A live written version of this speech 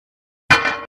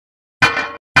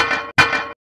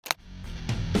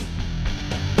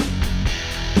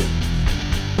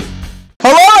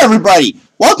everybody!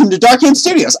 Welcome to Dark Ham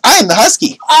Studios. I am the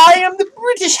Husky. I am the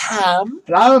British Ham.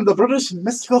 And I am the British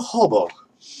Mystical Hobo.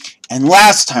 And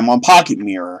last time on Pocket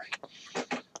Mirror,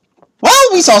 well,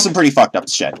 we saw some pretty fucked up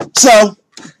shit. So,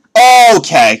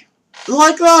 okay.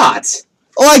 Like that.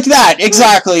 Like that,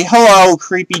 exactly. Hello,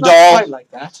 creepy Not doll. quite like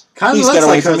that. Kind of Please looks get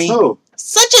away like from her me. too.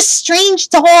 Such a strange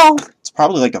doll. It's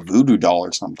probably like a voodoo doll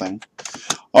or something.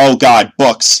 Oh god,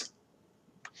 books.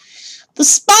 The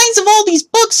spines of all these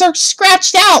books are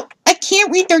scratched out. I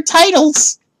can't read their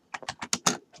titles.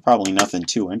 Probably nothing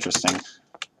too interesting.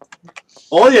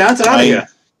 Oh yeah, get out of here.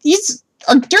 These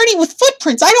are dirty with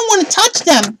footprints. I don't want to touch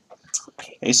them.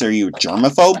 Hey, so are you a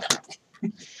germaphobe?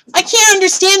 I can't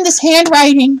understand this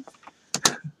handwriting.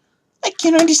 I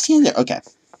can't understand it. Okay.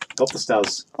 Go up the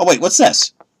stairs. Oh wait, what's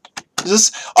this? Is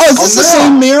this? Oh, is this the no.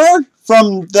 same mirror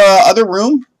from the other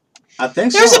room? I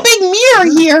think There's so. a big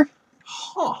mirror here.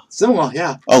 Huh. Similar,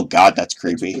 yeah. Oh god, that's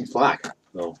creepy. It's black.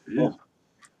 Oh, Yeah.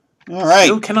 All right.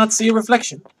 Still cannot see a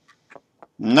reflection.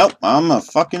 Nope, I'm a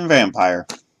fucking vampire.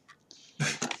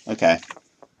 Okay.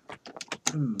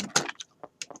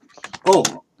 oh.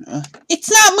 It's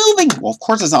not moving. Well, of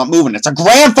course it's not moving. It's a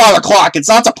grandfather clock. It's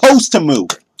not supposed to move.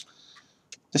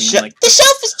 The shit. Like, The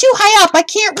shelf is too high up. I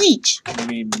can't reach. I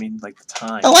mean, like the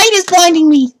time. The light is blinding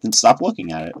me. Then stop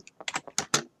looking at it.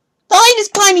 The light is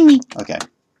blinding me. Okay.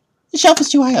 The shelf is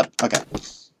too high up. Okay.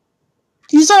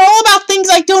 These are all about things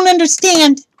I don't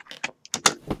understand.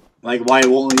 Like why it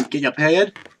won't get your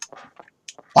period?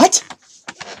 What?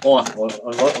 Oh,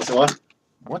 what?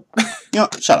 What? You know,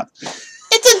 shut up.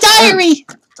 It's a diary.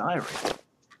 Diary.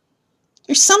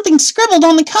 There's something scribbled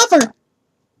on the cover.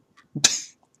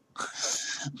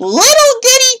 Little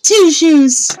goody two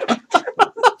shoes.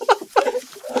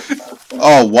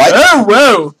 Oh, what? Oh,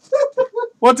 whoa!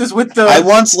 What is with the... I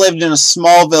once lived in a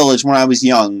small village when I was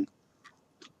young.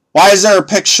 Why is there a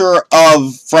picture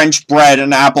of French bread,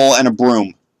 an apple, and a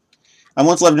broom? I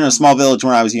once lived in a small village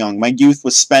when I was young. My youth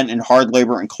was spent in hard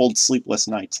labor and cold, sleepless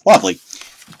nights. Lovely.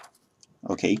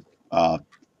 Okay. I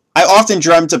often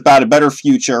dreamt about a better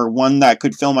future, one that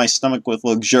could fill my stomach with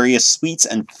luxurious sweets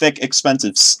and thick,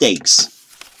 expensive steaks.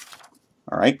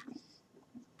 Alright.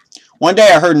 One day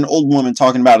I heard an old woman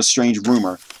talking about a strange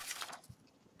rumor.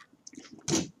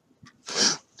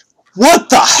 What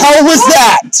the hell was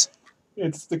that?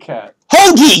 It's the cat.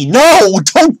 Hoagie! No!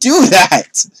 Don't do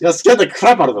that! You scared the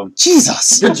crap out of them.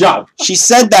 Jesus! Good job. She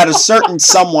said that a certain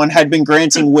someone had been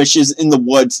granting wishes in the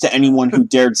woods to anyone who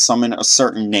dared summon a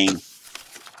certain name.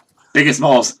 Biggest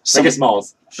Smalls. Some- Biggest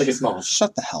Smalls. Biggest Smalls.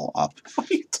 Shut the hell up. What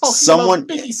are you talking Someone-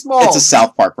 about? Biggie Small. It's a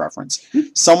South Park reference.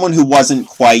 Someone who wasn't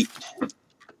quite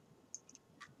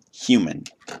human.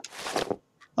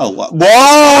 Oh, what? Whoa!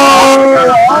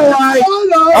 Alright.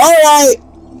 Alright!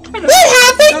 What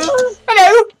happened?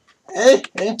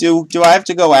 Hello. Do I have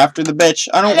to go after the bitch?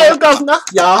 I don't Hello, want governor.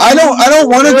 Yeah. I don't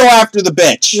want to go after the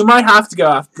bitch. You might have to go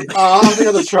after. I'm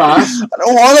gonna try. I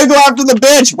don't want to go after the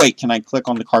bitch. Wait, can I click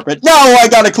on the carpet? No, I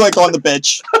gotta click on the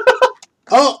bitch.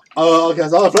 Oh, okay,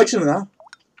 it's all reflection now.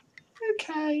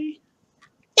 Okay.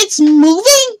 It's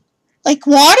moving? Like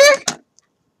water?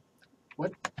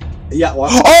 Yeah,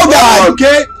 what? Oh god!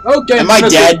 Okay, okay. Am I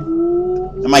dead?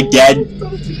 Am I dead?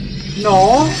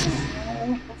 No. I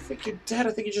don't think you're dead.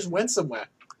 I think you just went somewhere.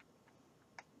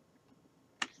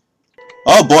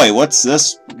 Oh boy, what's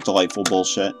this delightful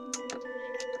bullshit?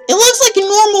 It looks like a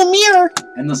normal mirror.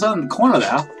 And there's something in the corner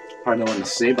there. Probably no one to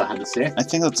see, but I had to see. I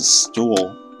think that's a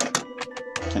stool.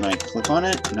 Can I click on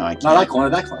it? No, I can't. No, that corner,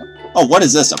 that corner. Oh, what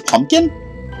is this? A pumpkin?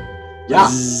 Yeah.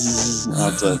 Oh,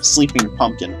 it's a sleeping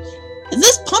pumpkin. Is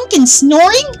this pumpkin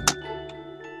snoring?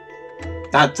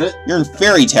 That's it. You're in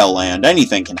fairy tale land.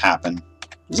 Anything can happen.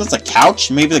 Is this a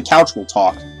couch? Maybe the couch will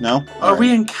talk. No? Are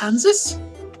we in Kansas?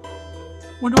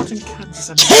 We're not in Kansas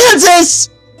anymore. Kansas?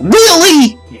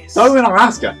 Really? Yes. So we're in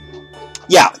Alaska.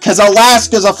 Yeah, because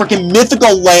Alaska's a freaking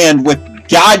mythical land with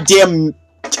goddamn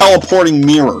teleporting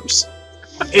mirrors.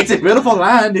 It's a beautiful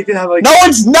land. You can have like. No,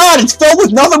 it's not! It's filled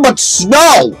with nothing but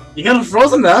snow! You can have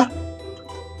frozen there.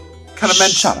 Kind of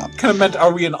meant. Shut up. Kind of meant.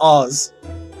 Are we in Oz?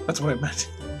 That's what I meant.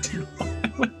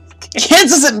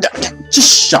 Kansas is...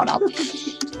 Just shut up.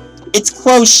 It's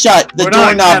closed shut. The We're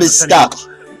not in doorknob is Kansas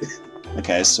stuck.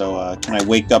 Okay, so, can I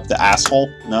wake up the asshole?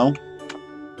 No?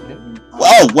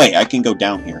 Oh, wait, I can go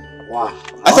down here. Wow.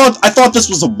 I thought this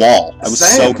was a wall. I was so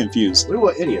Same. confused. We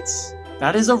were idiots.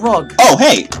 That is a rug. Oh,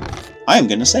 hey! I am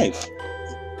gonna save.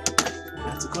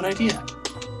 That's a good idea.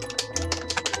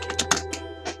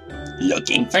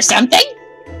 Looking for something?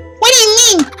 What do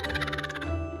you mean?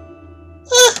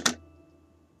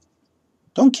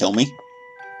 Don't kill me.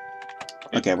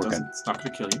 Okay, we're good. It's not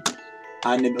gonna kill you.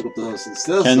 I need to go up the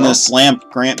stairs. Can this lamp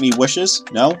grant me wishes?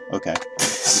 No? Okay.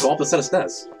 Go up the set of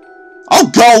stairs. I'll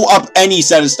go up any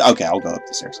set of stairs. Okay, I'll go up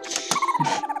the stairs.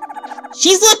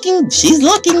 She's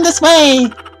looking this way.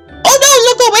 Oh no,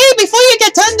 look away before you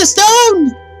get turned to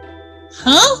stone.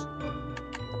 Huh?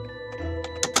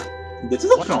 This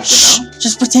is a pumpkin Shh, now.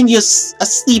 just pretend you're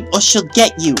asleep or she'll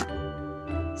get you.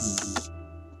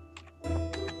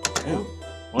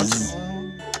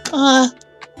 What?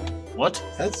 What?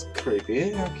 That's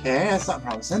creepy. Okay, that's not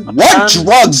promising. What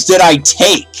drugs did I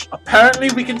take? Apparently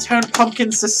we can turn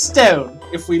pumpkins to stone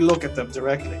if we look at them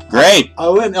directly. Great. I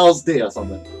went LSD or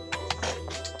something.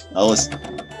 Ellis,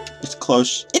 it's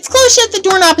close. It's close shut, the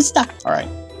doorknob is stuck. Alright.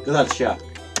 Go that shot.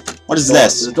 What is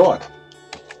There's this? a door.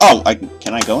 Oh,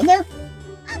 can I go in there?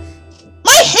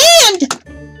 My hand!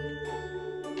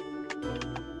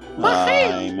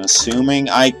 I'm assuming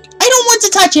I... I don't want to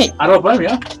touch it. I don't blame you.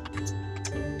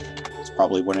 It's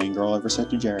probably what any girl ever said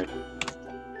to Jared.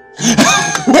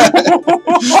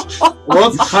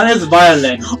 What's Connor's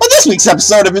violin? On this week's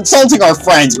episode of insulting our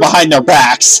friends behind their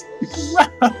backs.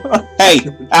 Hey,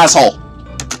 asshole.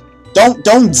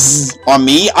 Don't zzz on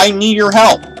me. I need your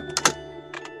help.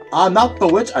 I'm not the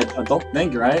witch. I don't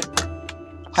think, right?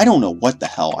 I don't know what the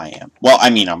hell I am. Well, I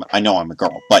mean, I know I'm a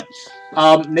girl, but...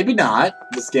 Maybe not.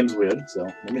 This game's weird, so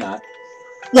maybe not.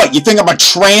 What, you think I'm a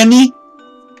tranny?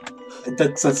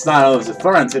 That's not how it's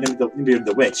referring to. Maybe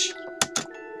the witch.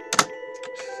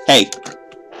 Hey.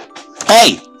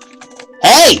 Hey!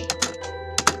 Hey!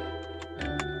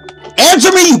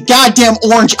 Answer me, you goddamn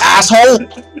orange asshole!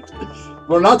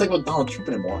 We're not talking about Donald Trump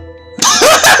anymore.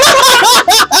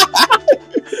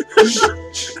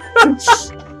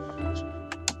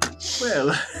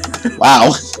 Well,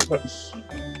 Wow.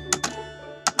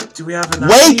 do we have an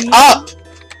Wake ID? up!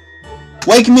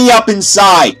 Wake me up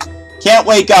inside! Can't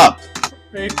wake up.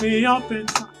 Wake me up and...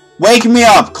 Wake me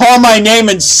up! Call my name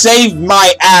and save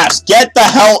my ass! Get the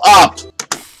hell up!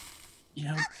 You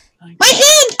know, like... My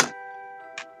hand!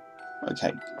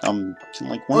 Okay, can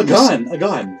like A one of us- gun. A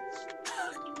gun.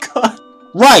 God.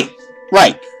 Right,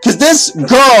 right. Cause this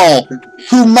girl,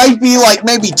 who might be like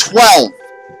maybe 12,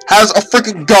 has a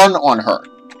freaking gun on her.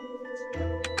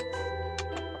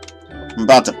 I'm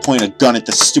about to point a gun at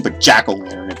this stupid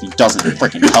jack-o'-lantern if he doesn't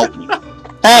freaking help me.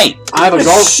 Hey! I have a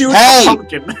golf. Shoot Hey! a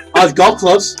pumpkin. I have golf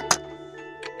clubs.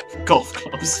 Golf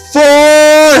clubs.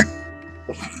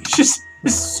 4! Just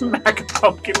smack a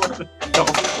pumpkin with a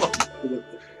golf club.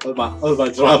 What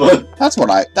about driver? That's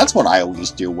what I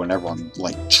always do whenever I'm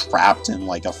like trapped in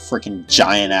like a freaking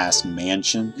giant ass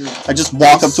mansion. I just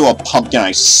walk up to a pumpkin and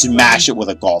I smash it with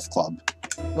a golf club.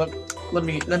 Let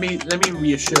me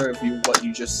reassure you what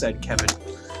you just said, Kevin.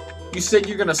 You said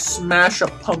you're gonna smash a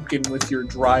pumpkin with your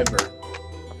driver.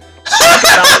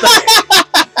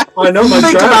 I know my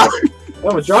Think driver. about-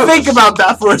 I'm a driver. Think about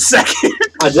that for a second.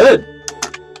 I did.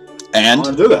 I And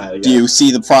want to do that again. do you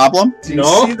see the problem? Do you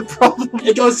No. see the problem?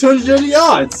 It goes 230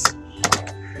 yards.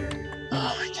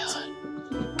 Oh my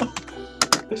god.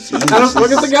 I don't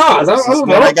look at the guys. I This is don't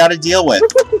what I know. gotta deal with.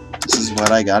 This is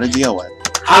what I gotta deal with.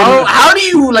 How do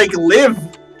you like live?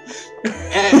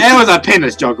 It was a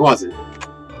penis joke, was it?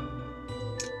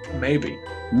 Maybe.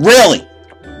 Really?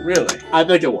 Really? I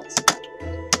think it was.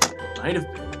 Might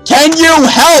have been. Can you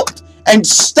help and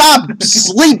stop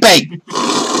sleeping?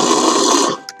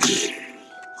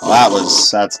 Well,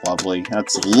 that's lovely.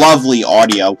 That's lovely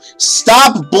audio.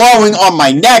 Stop blowing on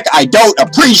my neck. I don't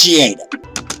appreciate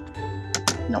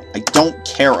it. No, I don't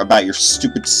care about your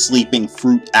stupid sleeping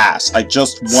fruit ass. I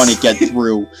just want to get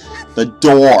through the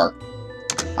door.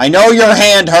 I know your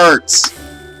hand hurts.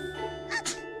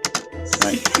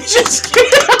 Right. Just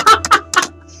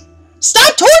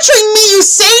Stop torturing me, you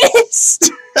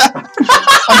sadist!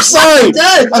 I'm sorry.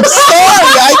 I'm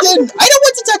sorry. I don't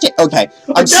want to touch it. Okay.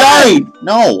 I'm sorry.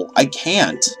 No, I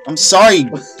can't. I'm sorry,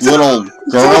 little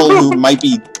girl who might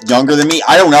be younger than me.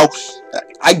 I don't know.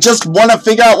 I just want to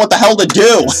figure out what the hell to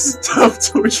do. stop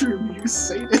torturing me, you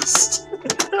sadist.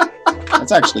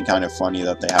 That's actually kind of funny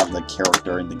that they have the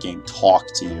character in the game talk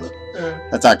to you.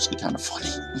 That's actually kind of funny.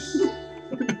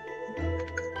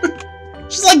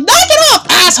 She's like, knock it off,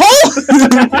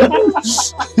 asshole!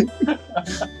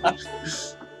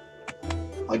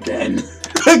 Again.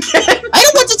 Again. I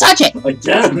don't want to touch it!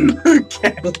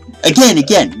 Again.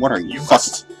 Again. What are you?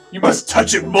 You must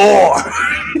touch it more.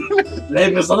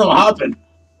 Maybe something will happen.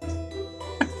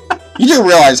 You do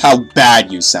realize how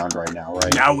bad you sound right now,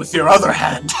 right? Now with your other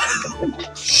hand.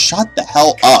 Shut the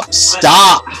hell up.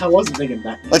 Stop. I wasn't thinking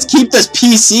that. Let's keep this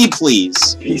PC,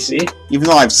 please. PC. Even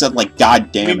though I've said like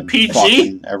goddamn You mean and PG?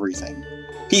 fucking everything.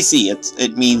 PC,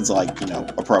 it means like, you know,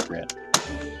 appropriate.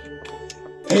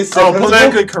 Oh,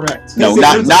 politically correct. No,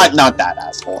 not that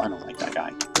asshole. I don't like that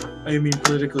guy. I mean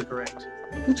politically correct.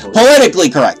 Politically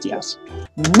correct, yes.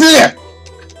 Blech!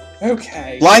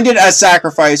 Okay. Blinded as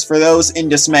sacrifice for those in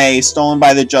dismay, stolen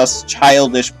by the just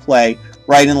childish play,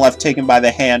 right and left taken by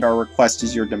the hand, our request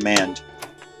is your demand.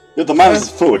 Your demand is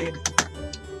food.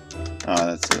 Oh,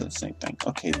 that's the same thing.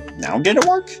 Okay, now did it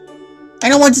work? I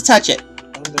don't want to touch it.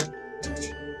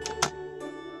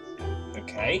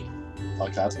 Okay.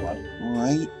 Like that's what.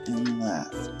 Right and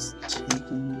left,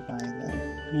 taken by the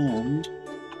hand.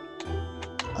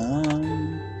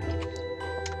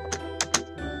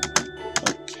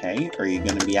 Okay, are you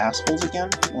gonna be assholes again?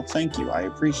 Well, thank you, I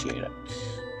appreciate it.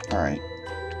 Alright.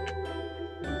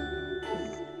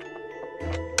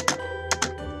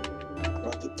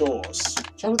 Got the doors.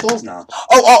 Shut the doors now.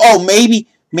 Oh,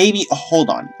 maybe, oh, hold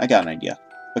on, I got an idea.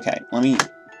 Okay, let me,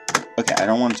 okay, I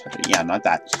don't want to touch it, yeah, not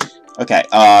that. Okay,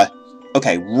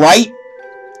 okay, right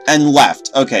and left.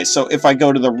 Okay, so if I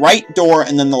go to the right door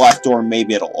and then the left door,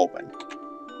 maybe it'll open.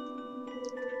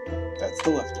 That's the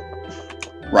left door.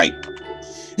 Right.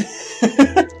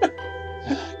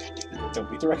 Don't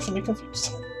be directionally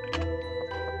confused.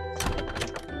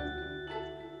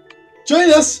 Join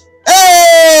us!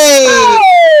 Hey!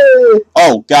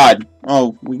 Oh, God.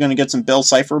 Oh, we gonna get some Bill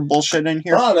Cipher bullshit in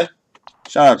here? Probably.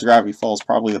 Shout out to Gravity Falls,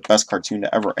 probably the best cartoon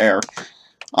to ever air.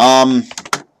 Oh,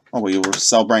 we were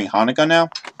celebrating Hanukkah now?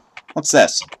 What's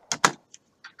this?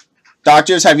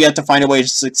 Doctors have yet to find a way to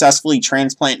successfully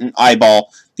transplant an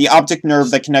eyeball. The optic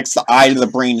nerve that connects the eye to the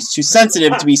brain is too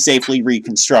sensitive to be safely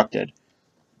reconstructed.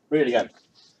 Read it again.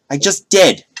 I just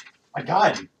did. My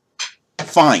God.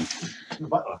 Fine.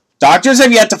 Doctors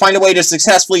have yet to find a way to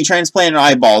successfully transplant an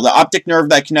eyeball. The optic nerve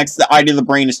that connects the eye to the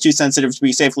brain is too sensitive to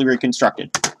be safely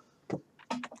reconstructed.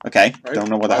 Okay, Right. don't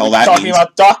know what the hell that talking means.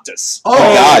 about doctors. Oh,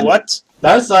 God. What?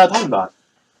 That's talking about.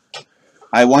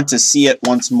 I want to see it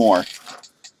once more.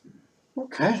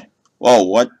 Okay. Whoa,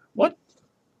 what?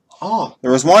 Oh. There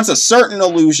was once a certain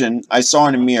illusion I saw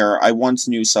in a mirror I once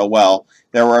knew so well.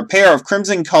 There were a pair of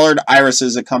crimson-colored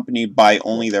irises accompanied by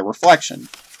only their reflection.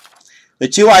 The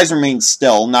two eyes remained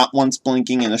still, not once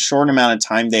blinking in the short amount of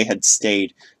time they had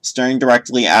stayed, staring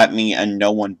directly at me and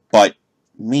no one but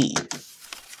me.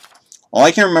 All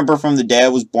I can remember from the day I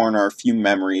was born are a few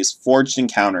memories, forged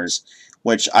encounters,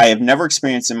 which I have never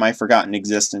experienced in my forgotten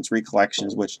existence,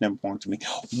 recollections which never belonged to me.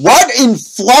 What in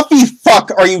fluffy fuck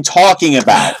are you talking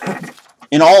about?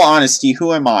 In all honesty,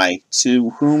 who am I? To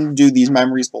whom do these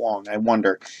memories belong? I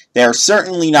wonder. They are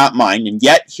certainly not mine, and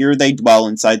yet here they dwell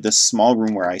inside this small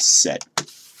room where I sit.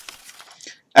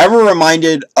 Ever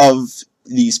reminded of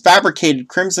these fabricated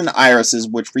crimson irises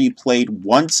which replayed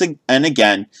once and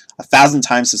again 1,000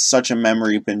 times has such a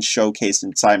memory been showcased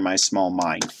inside my small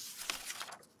mind.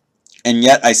 And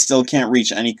yet I still can't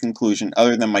reach any conclusion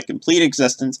other than my complete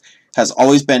existence has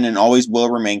always been and always will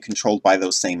remain controlled by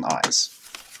those same eyes.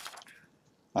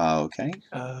 Okay.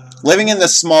 Living in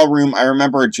this small room, I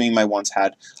remember a dream I once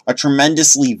had, a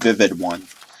tremendously vivid one.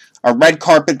 A red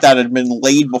carpet that had been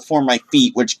laid before my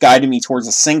feet, which guided me towards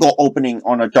a single opening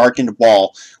on a darkened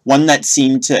wall, one that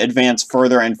seemed to advance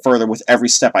further and further with every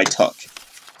step I took.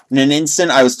 In an instant,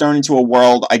 I was thrown into a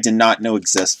world I did not know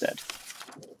existed.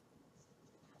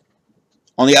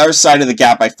 On the other side of the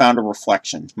gap, I found a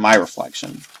reflection, my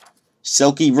reflection.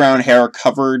 Silky brown hair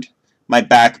covered my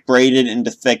back, braided into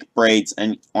thick braids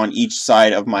and on each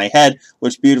side of my head,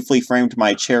 which beautifully framed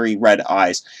my cherry red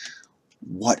eyes.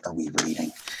 What are we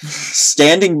reading?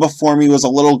 Standing before me was a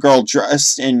little girl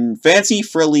dressed in fancy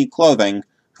frilly clothing.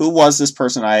 Who was this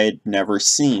person I had never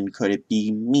seen? Could it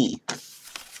be me?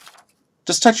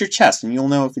 Just touch your chest and you'll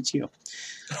know if it's you.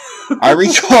 I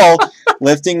recall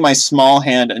lifting my small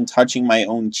hand and touching my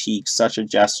own cheek. Such a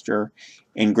gesture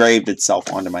engraved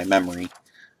itself onto my memory.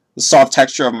 The soft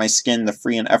texture of my skin, the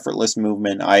free and effortless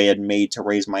movement I had made to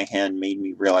raise my hand made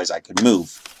me realize I could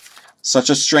move. Such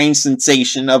a strange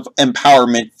sensation of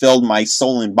empowerment filled my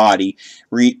soul and body,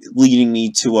 leading me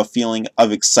to a feeling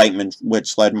of excitement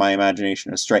which led my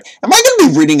imagination astray. Am I going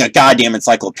to be reading a goddamn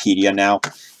encyclopedia now?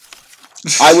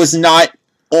 I was not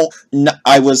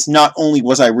only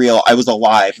was I real, I was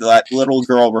alive. That little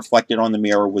girl reflected on the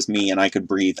mirror was me, and I could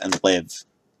breathe and live.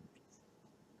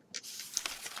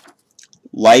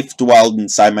 Life dwelled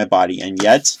inside my body, and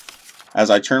yet, as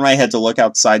I turned my head to look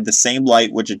outside, the same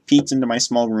light which had peeked into my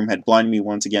small room had blinded me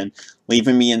once again,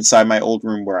 leaving me inside my old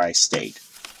room where I stayed.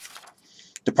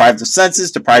 Deprived of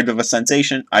senses, deprived of a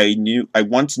sensation I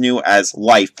once knew as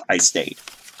life, I stayed.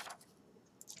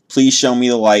 Please show me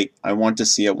the light. I want to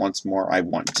see it once more. I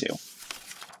want to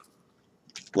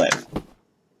live.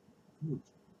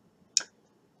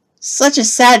 Such a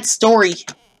sad story.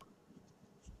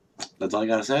 That's all I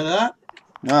gotta say to that?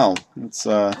 Well, it's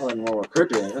Nothing more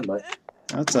creepy than anything, but...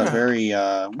 that's a very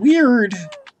weird.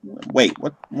 Wait,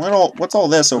 what's all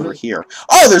this over here?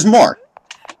 Oh, there's more.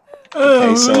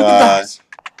 Okay, so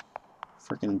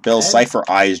freaking Bill Cipher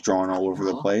eyes drawn all over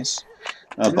the place.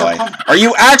 Oh boy, are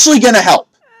you actually gonna help?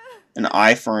 An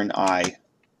eye for an eye.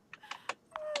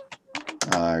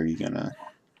 Are you gonna?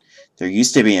 There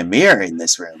used to be a mirror in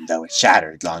this room, though it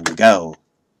shattered long ago.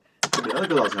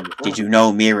 Did you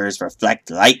know mirrors reflect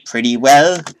light pretty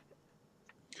well?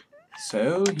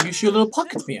 So, use your little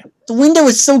pocket mirror. The window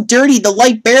is so dirty, the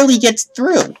light barely gets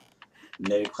through.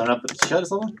 Maybe clean up the shed or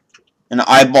something? An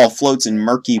eyeball floats in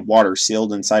murky water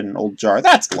sealed inside an old jar.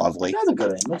 That's lovely. That's a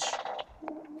good image.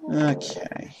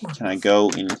 Okay, can I go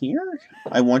in here?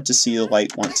 I want to see the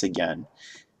light once again.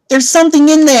 There's something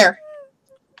in there!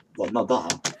 Well, not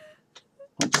that.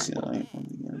 I want to see the light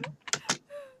once again.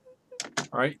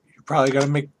 Alright, you're probably gonna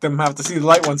make them have to see the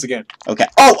light once again. Okay.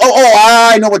 Oh,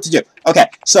 I know what to do. Okay,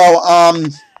 so,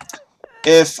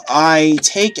 if I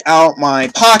take out my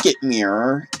pocket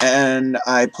mirror and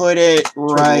I put it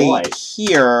right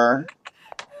here,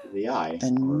 The eye.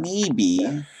 then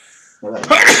maybe... Bless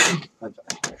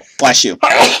Bless you.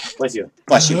 you.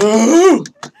 Bless you.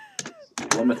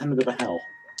 One more time to go to hell.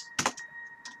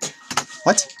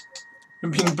 What?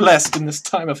 I'm being blessed in this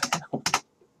time of hell.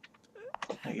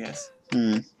 I guess.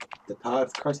 The power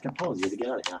of Christ compels you to get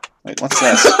out of here. Wait, what's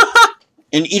this?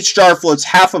 In each jar floats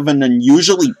half of an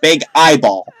unusually big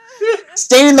eyeball.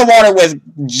 Staining the water with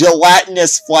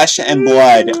gelatinous flesh and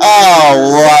blood.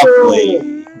 Oh,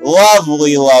 lovely.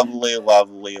 Lovely, lovely,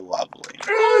 lovely, lovely.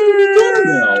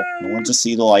 I want to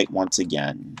see the light once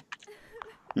again.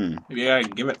 Maybe I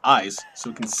can give it eyes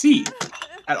so it can see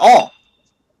at all.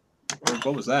 Or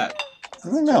what was that? I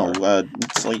don't know.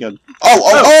 It's like a...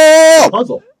 Oh!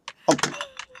 Puzzle.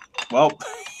 Well,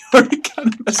 you already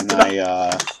kind of messed And it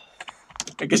up.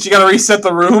 I guess you gotta reset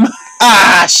the room.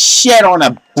 Ah, shit on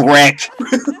a brick!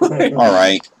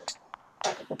 Alright.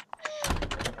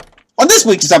 On this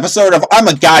week's episode of I'm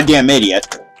a Goddamn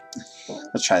Idiot...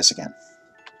 Let's try this again.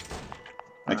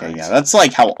 Okay, Alright. yeah, that's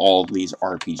like how all of these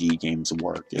RPG games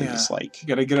work. It's Yeah. like... You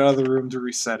gotta get out of the room to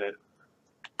reset it.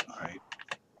 Alright.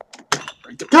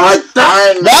 God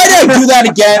darn! Why did I do that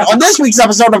again? On this week's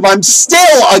episode of I'm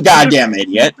Still a Goddamn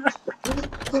Idiot...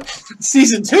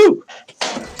 Season 2!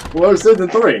 Well, it's season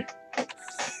 3.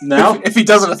 Now? If he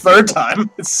does it a third time,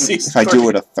 it's season If I 3. do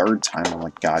it a third time, I'm a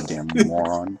goddamn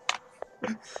moron.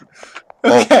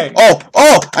 Okay.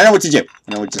 Oh! I know what to do.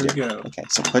 I know what to There do. we go. Okay,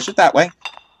 so push it that way.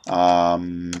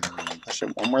 Push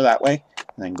it one more that way.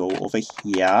 And then go over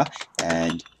here.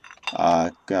 And,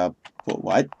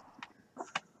 what?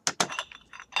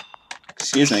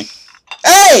 Excuse me.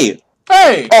 Hey!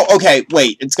 Hey! Oh, okay,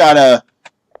 wait. It's gotta,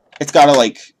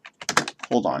 like...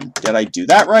 Hold on. Did I do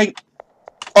that right?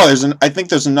 Oh, I think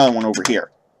there's another one over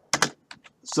here.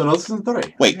 So no season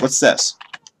 3. Wait, what's this?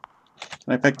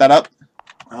 Can I pick that up?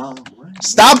 Right.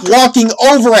 Stop walking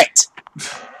over it!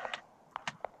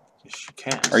 Yes, you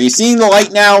can. Are you seeing the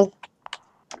light now?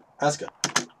 Aska.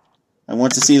 I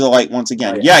want to see the light once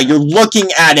again. Oh, yeah. Yeah, you're looking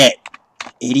at it!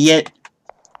 Idiot.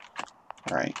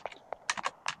 Alright.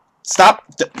 Stop.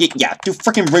 Yeah, do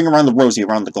freaking bring around the Rosie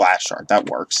around the glass shard. That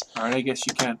works. Alright, I guess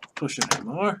you can't push it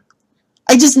anymore.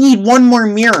 I just need one more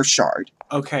mirror shard.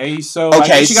 Okay, so I Okay,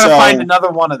 guess you gotta so- find another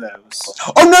one of those.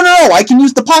 Oh, no! I can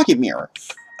use the pocket mirror.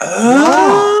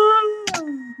 Oh! There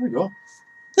we go.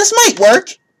 This might work.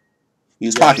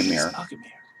 Use Yeah, pocket Use mirror. pocket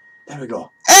mirror. There we go.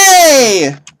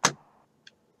 Hey!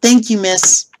 Thank you,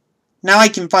 miss. Now I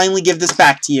can finally give this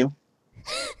back to you.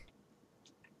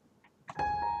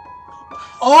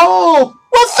 Oh!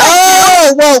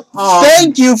 Oh, well, Oh.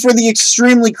 thank you for the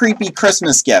extremely creepy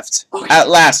Christmas gift. Okay. At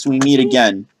last, we meet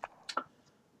again.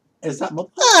 Is that mother?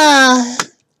 Ah.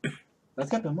 That's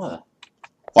gotta be mother.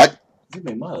 What? It's gotta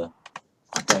be mother.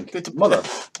 I think. It's a- Mother.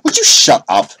 Would you shut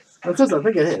up? It says I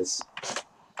think it is.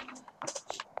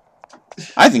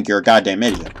 I think you're a goddamn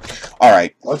idiot.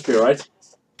 Alright. Must be right.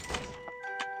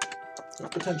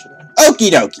 Potentially.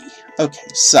 Okie dokie. Okay,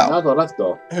 so, Now the left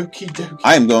door. Okie dokie.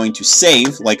 I am going to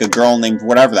save like a girl named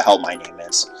whatever the hell my name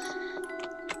is.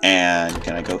 And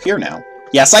can I go here now?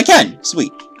 Yes, I can!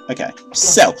 Sweet. Okay,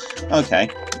 so, okay.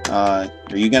 Are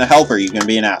you gonna help or are you gonna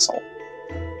be an asshole?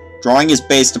 Drawing is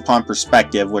based upon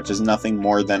perspective, which is nothing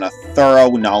more than a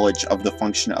thorough knowledge of the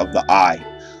function of the eye.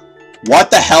 What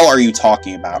the hell are you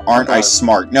talking about? Aren't I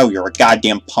smart? No, you're a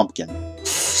goddamn pumpkin.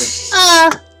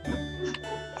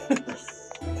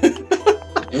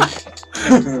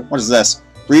 What is this?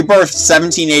 Rebirth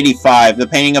 1785, the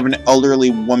painting of an elderly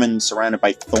woman surrounded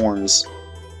by thorns.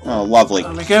 Oh, lovely.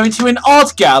 Are we going to an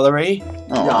art gallery?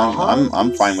 Oh, Yeah.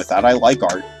 I'm fine with that. I like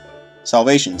art.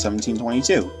 Salvation,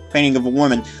 1722. Painting of a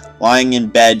woman lying in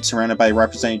bed surrounded by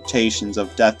representations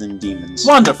of death and demons.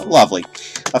 Wonderful. Lovely.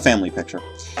 A family picture.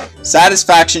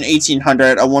 Satisfaction,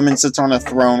 1800. A woman sits on a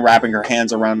throne wrapping her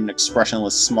hands around an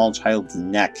expressionless small child's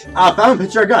neck. I found a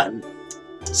picture I got.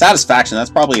 Satisfaction, that's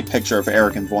probably a picture of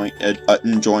Eric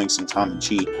enjoying some Tom and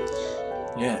Chi.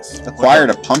 Yes.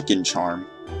 Acquired a pumpkin charm.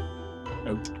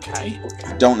 Okay.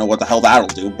 Don't know what the hell that'll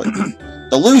do, but...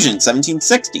 Delusion,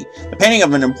 1760. The painting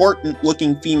of an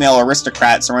important-looking female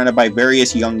aristocrat surrounded by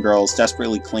various young girls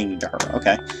desperately clinging to her.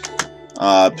 Okay.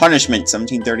 Punishment,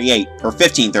 1738. Or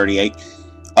 1538.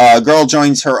 A girl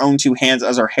joins her own two hands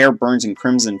as her hair burns in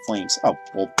crimson flames. Oh,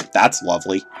 well, that's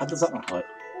lovely. How does that not look?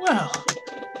 Well,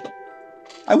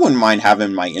 I wouldn't mind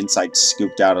having my insides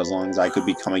scooped out as long as I could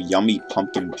become a yummy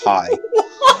pumpkin pie.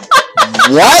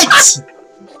 What?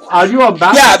 Are you a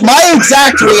masochist? Yeah, my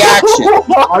exact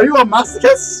reaction. Are you a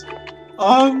masochist?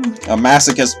 A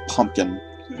masochist pumpkin.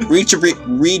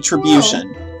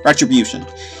 Retribution.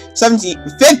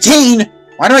 15!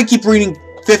 Why do I keep reading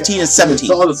 15 and 17?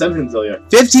 It's all the 17s earlier.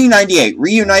 1598.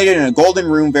 Reunited in a golden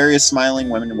room, various smiling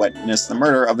women witness the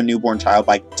murder of a newborn child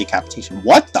by decapitation.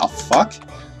 What the fuck?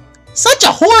 Such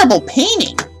a horrible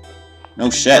painting. No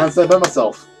shit. I said by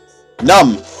myself.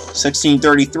 Numb.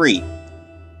 1633.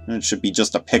 It should be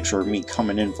just a picture of me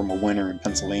coming in from a winter in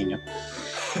Pennsylvania.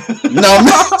 Numb.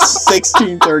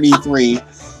 1633.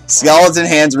 Skeleton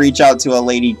hands reach out to a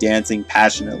lady dancing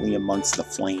passionately amongst the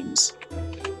flames.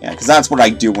 Yeah, because that's what I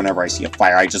do whenever I see a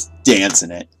fire. I just dance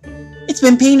in it. It's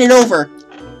been painted over.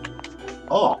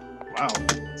 Oh. wow.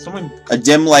 Someone... A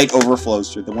dim light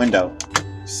overflows through the window.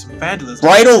 Some vandalism.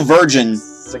 Bridal Virgin.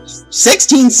 6.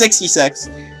 1666.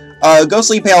 A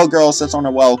ghostly pale girl sits on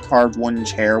a well-carved wooden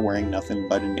chair wearing nothing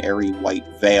but an airy white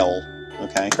veil.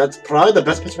 Okay. That's probably the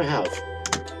best picture I have.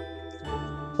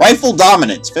 Rightful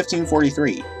Dominance,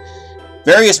 1543.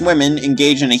 Various women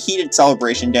engage in a heated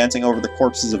celebration dancing over the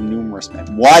corpses of numerous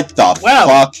men. What the Wow.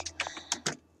 fuck?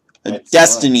 A That's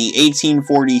Destiny,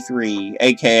 1843,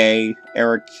 aka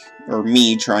Eric, or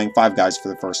me, trying Five Guys for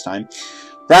the first time.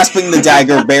 Grasping the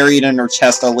dagger buried in her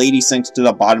chest, a lady sinks to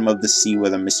the bottom of the sea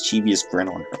with a mischievous grin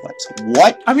on her lips.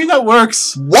 What? I mean, that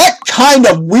works. What kind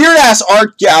of weird-ass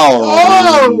art gallery?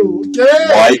 Oh, okay.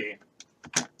 What?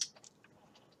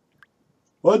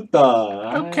 What the?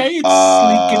 Okay, it's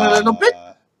leaking a little bit.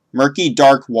 Murky,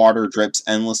 dark water drips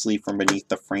endlessly from beneath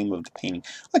the frame of the painting.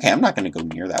 Okay, I'm not going to go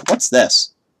near that. What's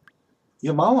this?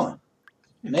 Your mama.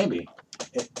 Maybe.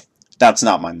 That's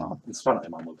not my mom. It's probably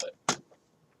my mama, but...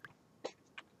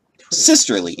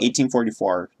 Sisterly,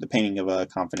 1844. The painting of a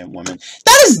confident woman.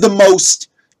 That is the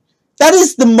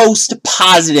most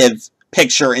positive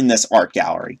picture in this art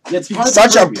gallery. Yeah, it's probably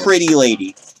Such a previous. pretty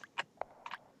lady.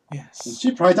 Yes.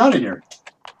 She probably died in here.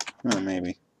 Oh,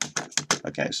 maybe.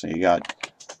 Okay, so you got...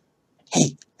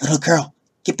 Hey, little girl,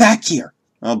 get back here.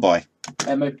 Oh, boy.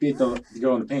 That might be the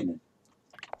girl in the painting.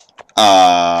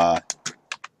 What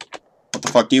the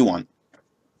fuck do you want?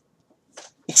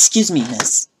 Excuse me,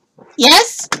 miss.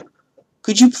 Yes?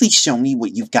 Could you please show me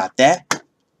what you've got there?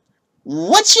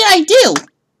 What should I do?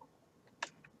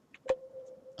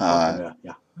 Yeah.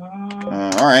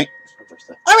 Alright.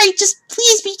 Alright, just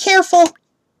please be careful.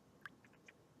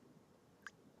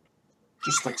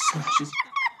 Just like smashes.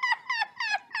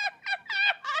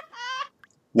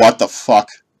 What the fuck?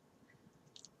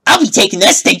 I'll be taking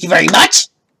this, thank you very much.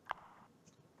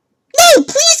 No,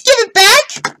 please give it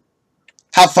back.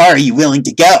 How far are you willing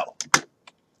to go?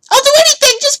 I'll do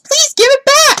anything, just please give it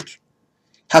back.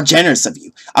 How generous of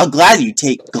you. I'll gladly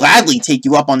take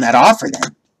you up on that offer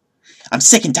then. I'm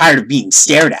sick and tired of being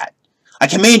stared at. I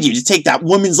command you to take that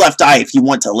woman's left eye if you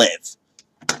want to live.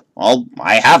 Well,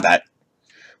 I have that.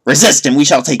 Resist and we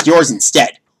shall take yours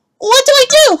instead. What do I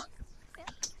do?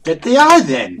 Get the eye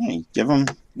then. Hey, give him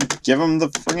the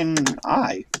friggin'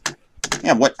 eye.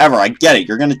 Yeah, whatever, I get it.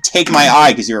 You're gonna take my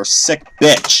eye because you're a sick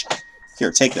bitch.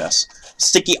 Here, take this.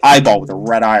 Sticky eyeball with a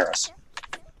red iris.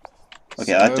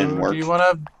 Okay, that didn't work. Do you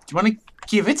wanna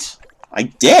give it? I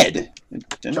did. It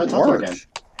Try didn't to talk to her work. again.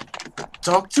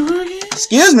 Talk to her again?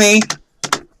 Excuse me!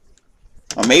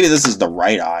 Oh, maybe this is the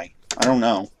right eye. I don't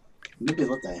know. Maybe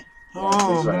look at it.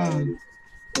 Oh,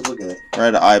 Let's look at it.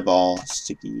 Red eyeball,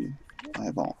 sticky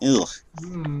eyeball. Ugh.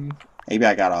 Hmm. Maybe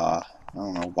I gotta, I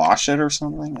don't know, wash it or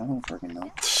something? I don't freaking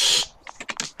know.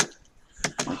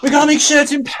 We gotta make sure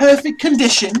it's in perfect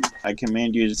condition. I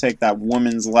command you to take that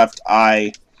woman's left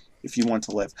eye if you want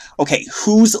to live. Okay,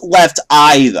 whose left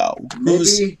eye, though?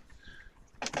 Whose... Maybe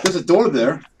there's a door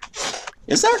there.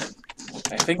 Is there?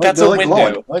 I think Like, that's they're a like window.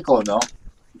 glowing. Like glowing though.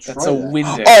 That's a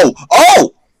window.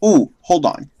 Oh! Ooh, hold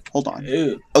on.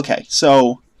 Ew. Okay,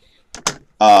 so...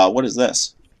 what is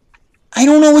this? I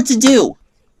don't know what to do.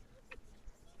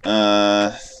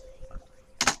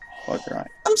 Fuck right.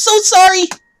 I'm so sorry.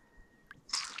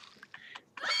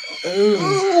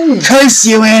 Ooh. Curse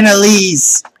you,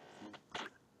 Annalise.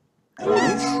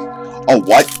 Oh,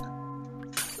 what?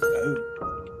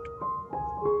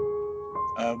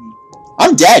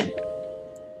 I'm dead.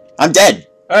 I'm dead.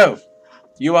 Oh,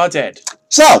 you are dead.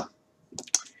 So.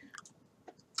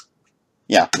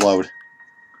 Yeah, load.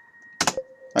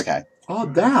 Okay. Oh,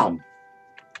 damn.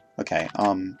 Okay,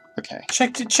 okay.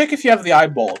 Check if you have the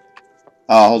eyeball.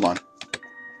 Hold on.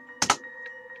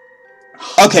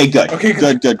 Okay, good. Okay,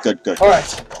 good.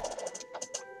 Alright.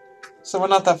 So we're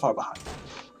not that far behind.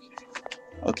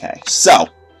 Okay, so.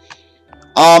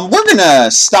 We're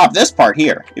gonna stop this part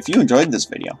here. If you enjoyed this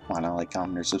video, why not like,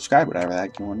 comment, or subscribe, whatever the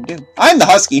heck you want to do. I'm the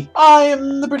Husky. I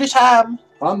am the British Ham.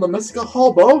 I'm the mystical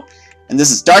hobo. And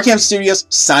this is Dark Ham Studios,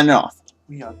 signing off.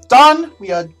 We are done.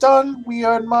 We are done. We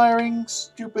are admiring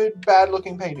stupid,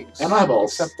 bad-looking paintings. And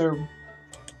eyeballs. Except they're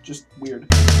just weird.